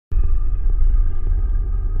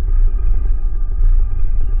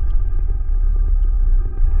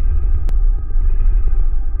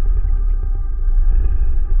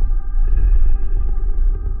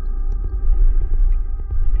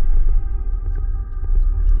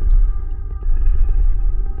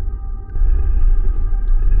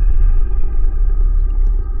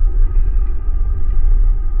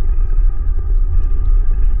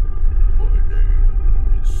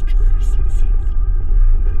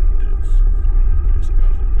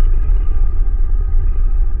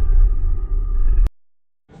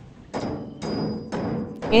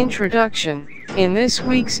Introduction. In this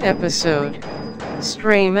week's episode,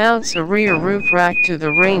 Stray mounts a rear roof rack to the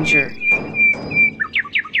Ranger.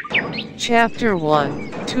 Chapter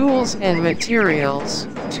 1. Tools and Materials.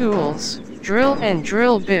 Tools: drill and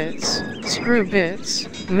drill bits, screw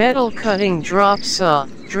bits, metal cutting drop saw,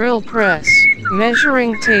 drill press,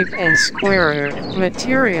 measuring tape and squarer.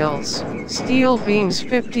 Materials: steel beams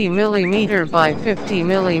 50 mm by 50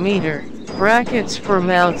 mm. Brackets for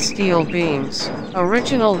mount steel beams.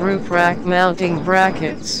 Original roof rack mounting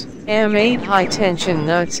brackets. M8 high tension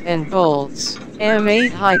nuts and bolts.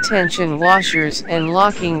 M8 high tension washers and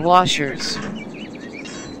locking washers.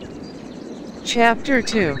 Chapter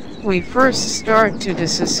 2. We first start to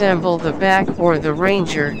disassemble the back or the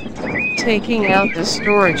Ranger, taking out the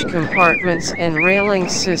storage compartments and railing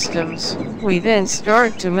systems. We then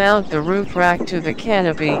start to mount the roof rack to the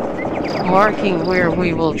canopy, marking where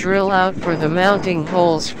we will drill out for the mounting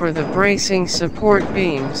holes for the bracing support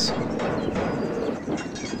beams.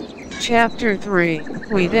 Chapter 3.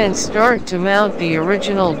 We then start to mount the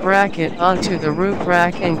original bracket onto the roof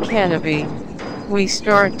rack and canopy. We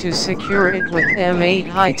start to secure it with M8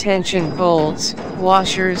 high tension bolts,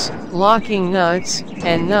 washers, locking nuts,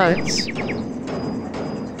 and nuts.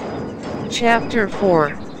 Chapter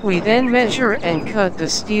 4. We then measure and cut the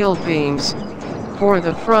steel beams for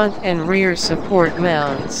the front and rear support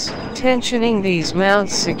mounts, tensioning these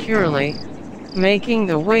mounts securely, making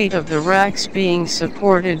the weight of the racks being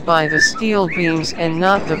supported by the steel beams and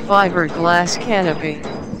not the fiberglass canopy.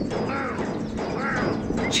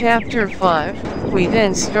 Chapter 5. We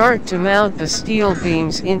then start to mount the steel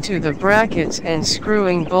beams into the brackets and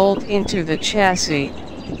screwing bolt into the chassis,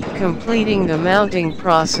 completing the mounting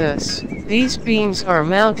process. These beams are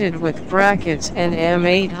mounted with brackets and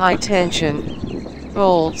M8 high tension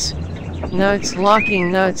bolts, nuts,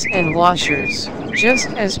 locking nuts and washers, just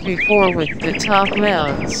as before with the top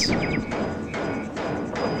mounts.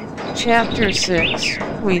 Chapter 6.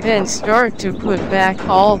 We then start to put back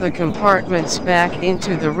all the compartments back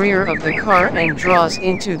into the rear of the car and draws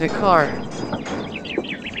into the car.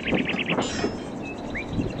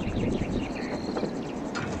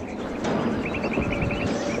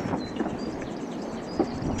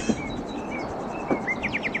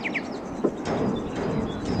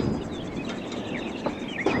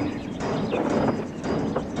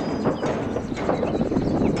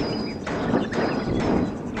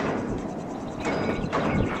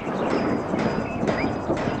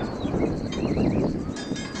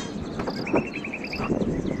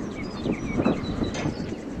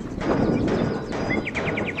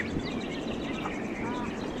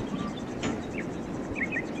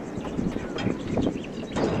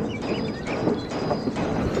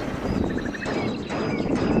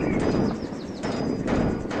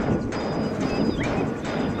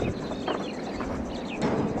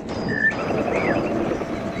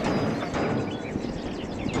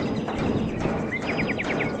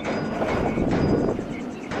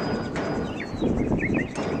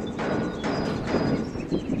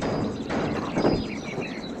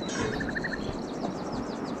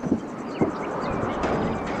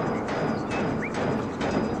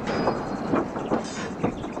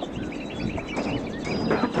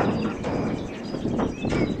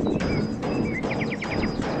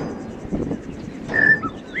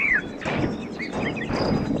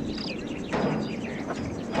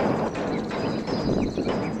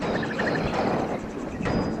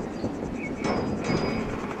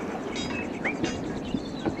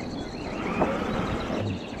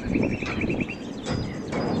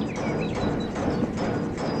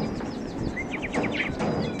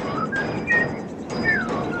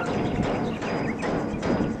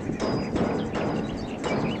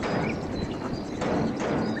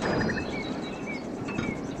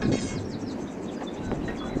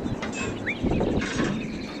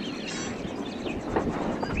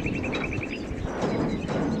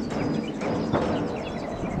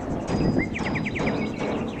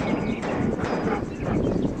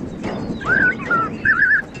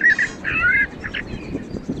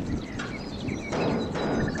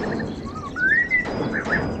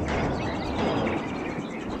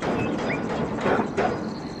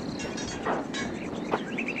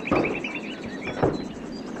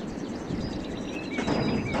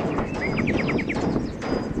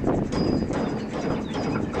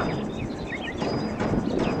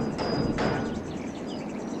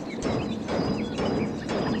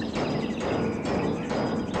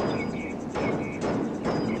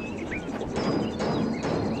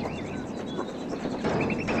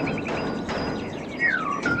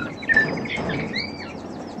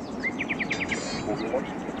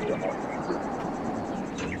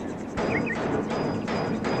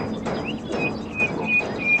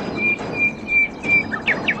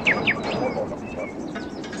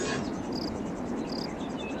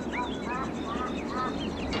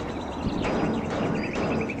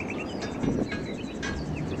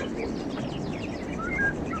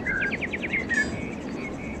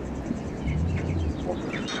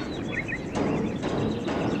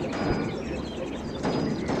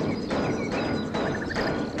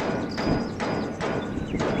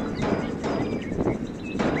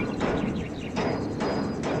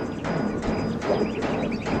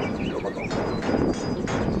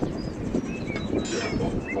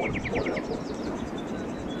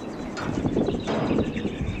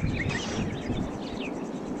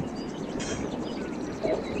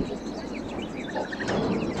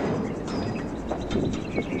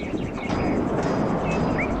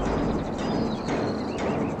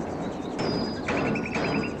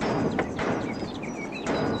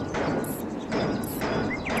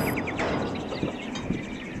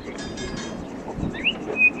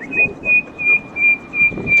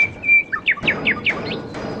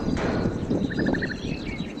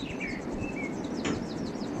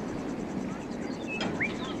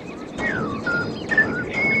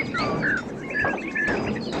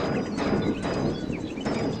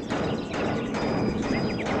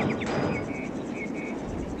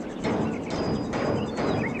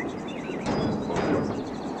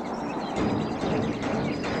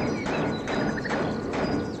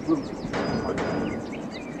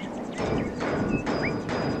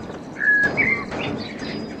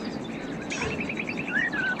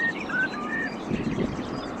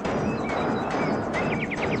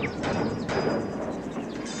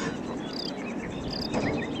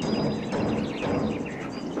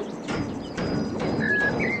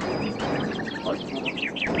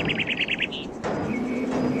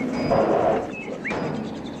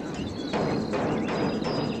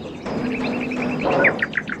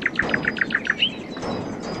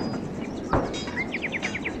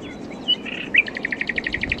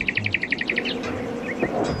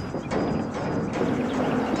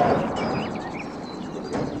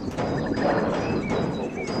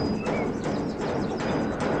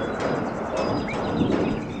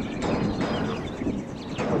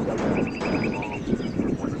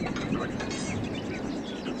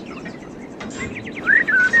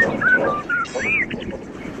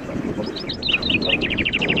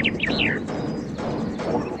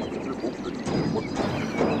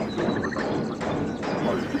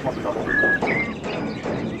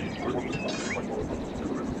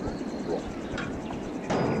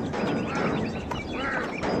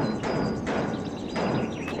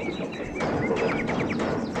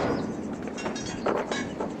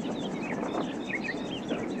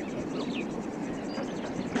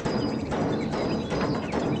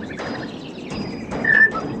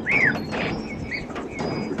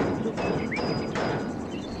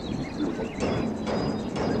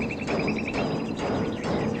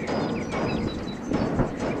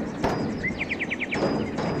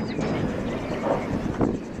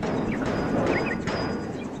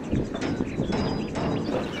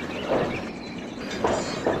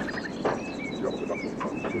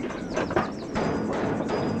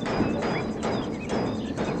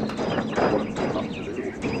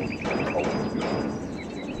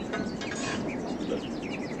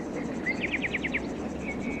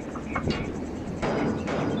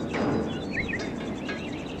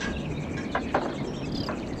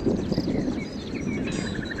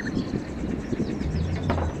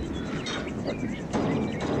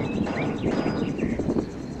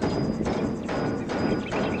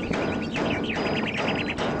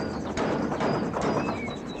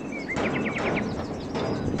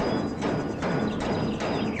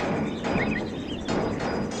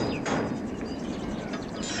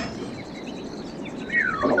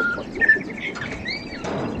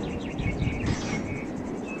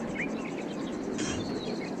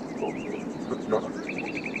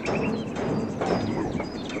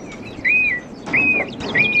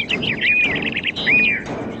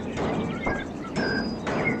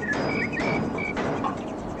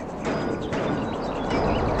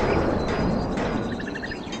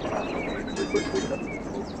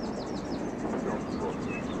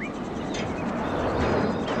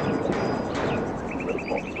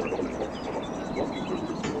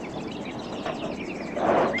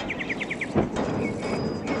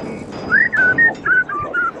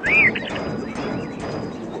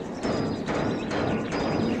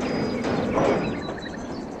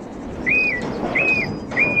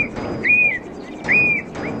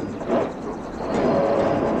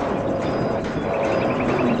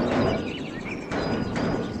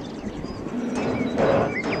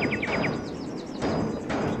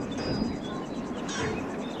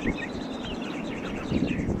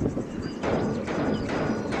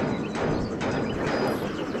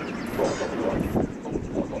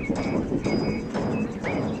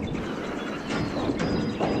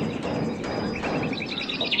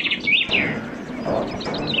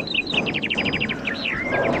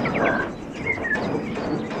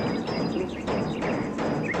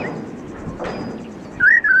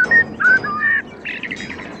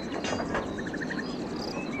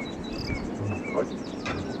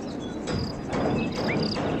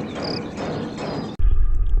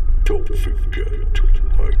 forget to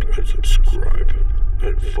like and subscribe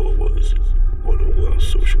and follow us on all our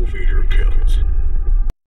social media accounts.